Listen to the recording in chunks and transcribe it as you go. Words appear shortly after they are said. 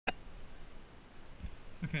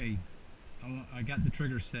Okay, I got the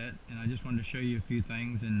trigger set, and I just wanted to show you a few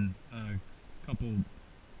things and a couple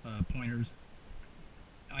pointers.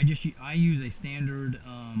 I use a standard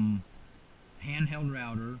handheld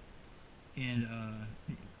router, and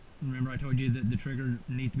remember I told you that the trigger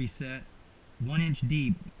needs to be set 1 inch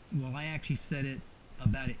deep. Well, I actually set it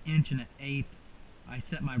about 1 1/8 inch. I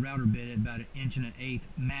set my router bit at about 1 1/8 inch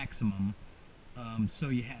maximum,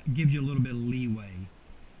 so gives you a little bit of leeway.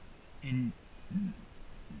 And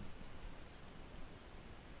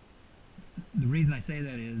the reason I say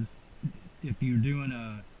that is, if you're doing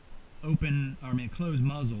a closed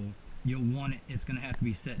muzzle, it's going to have to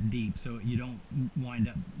be set deep so you don't wind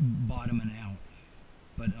up bottoming out.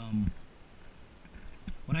 But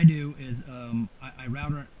what I do is I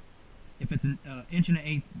router, if it's an 1 1/8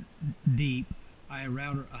 inch deep, I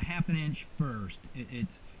router a 1/2 inch first.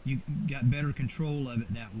 You got better control of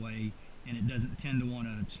it that way, and it doesn't tend to want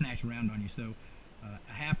to snatch around on you. So a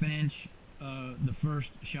 1/2 inch the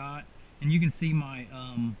first shot, and you can see my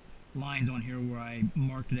lines on here where I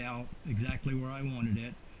marked it out exactly where I wanted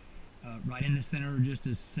it, right in the center, just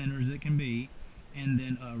as center as it can be, and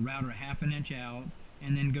then router a 1/2 inch out,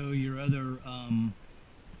 and then go your other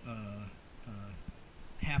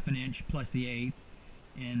 1/2 inch plus the 1/8,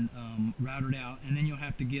 and router it out, and then you'll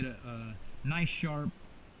have to get a nice sharp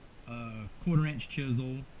 1/4 inch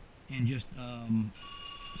chisel and just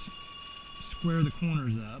square the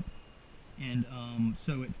corners up, and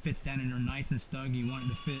so it fits down in there nice and snug. You want it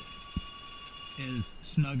to fit as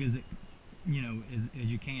snug as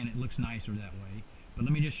as you can. It looks nicer that way. But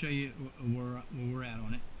let me just show you where we're at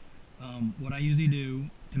on it. What I usually do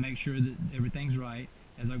to make sure that everything's right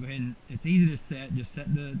is I'll go ahead and, it's easy to set. Just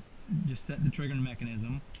set the trigger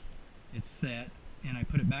mechanism. It's set, and I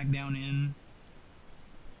put it back down in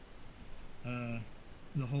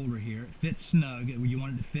the holder here. It fits snug. You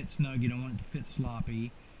want it to fit snug. You don't want it to fit sloppy.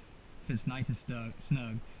 It fits nice and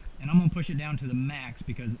snug. And I'm gonna push it down to the max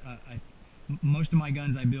because most of my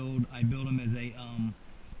guns I build them as a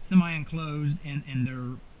semi-enclosed, and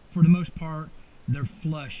they're, for the most part, they're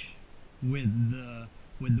flush with the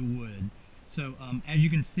wood. So as you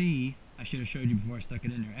can see, I should have showed you before I stuck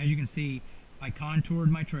it in there. As you can see, I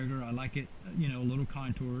contoured my trigger. I like it, a little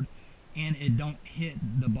contoured, and it don't hit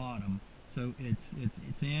the bottom. So it's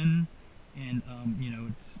in, and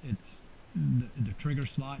it's the trigger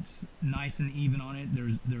slot's nice and even on it.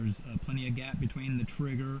 There's plenty of gap between the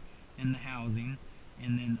trigger and the housing,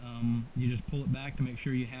 and then you just pull it back to make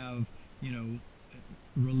sure you have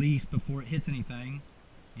release before it hits anything,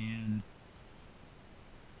 and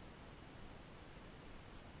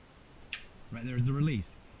right there's the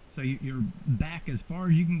release. So you're back as far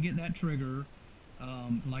as you can get that trigger.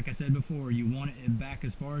 Like I said before, you want it back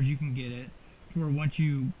as far as you can get it, to where once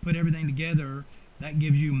you put everything together, that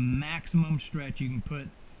gives you maximum stretch. You can put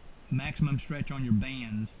maximum stretch on your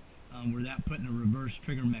bands without putting a reverse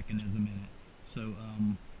trigger mechanism in it. So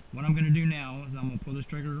what I'm going to do now is I'm going to pull this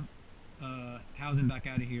trigger housing back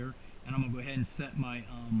out of here, and I'm going to go ahead and set my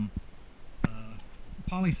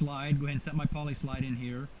poly slide. Go ahead and set my poly slide in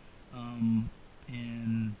here,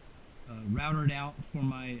 and router it out for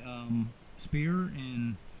my spear,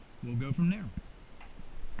 and we'll go from there.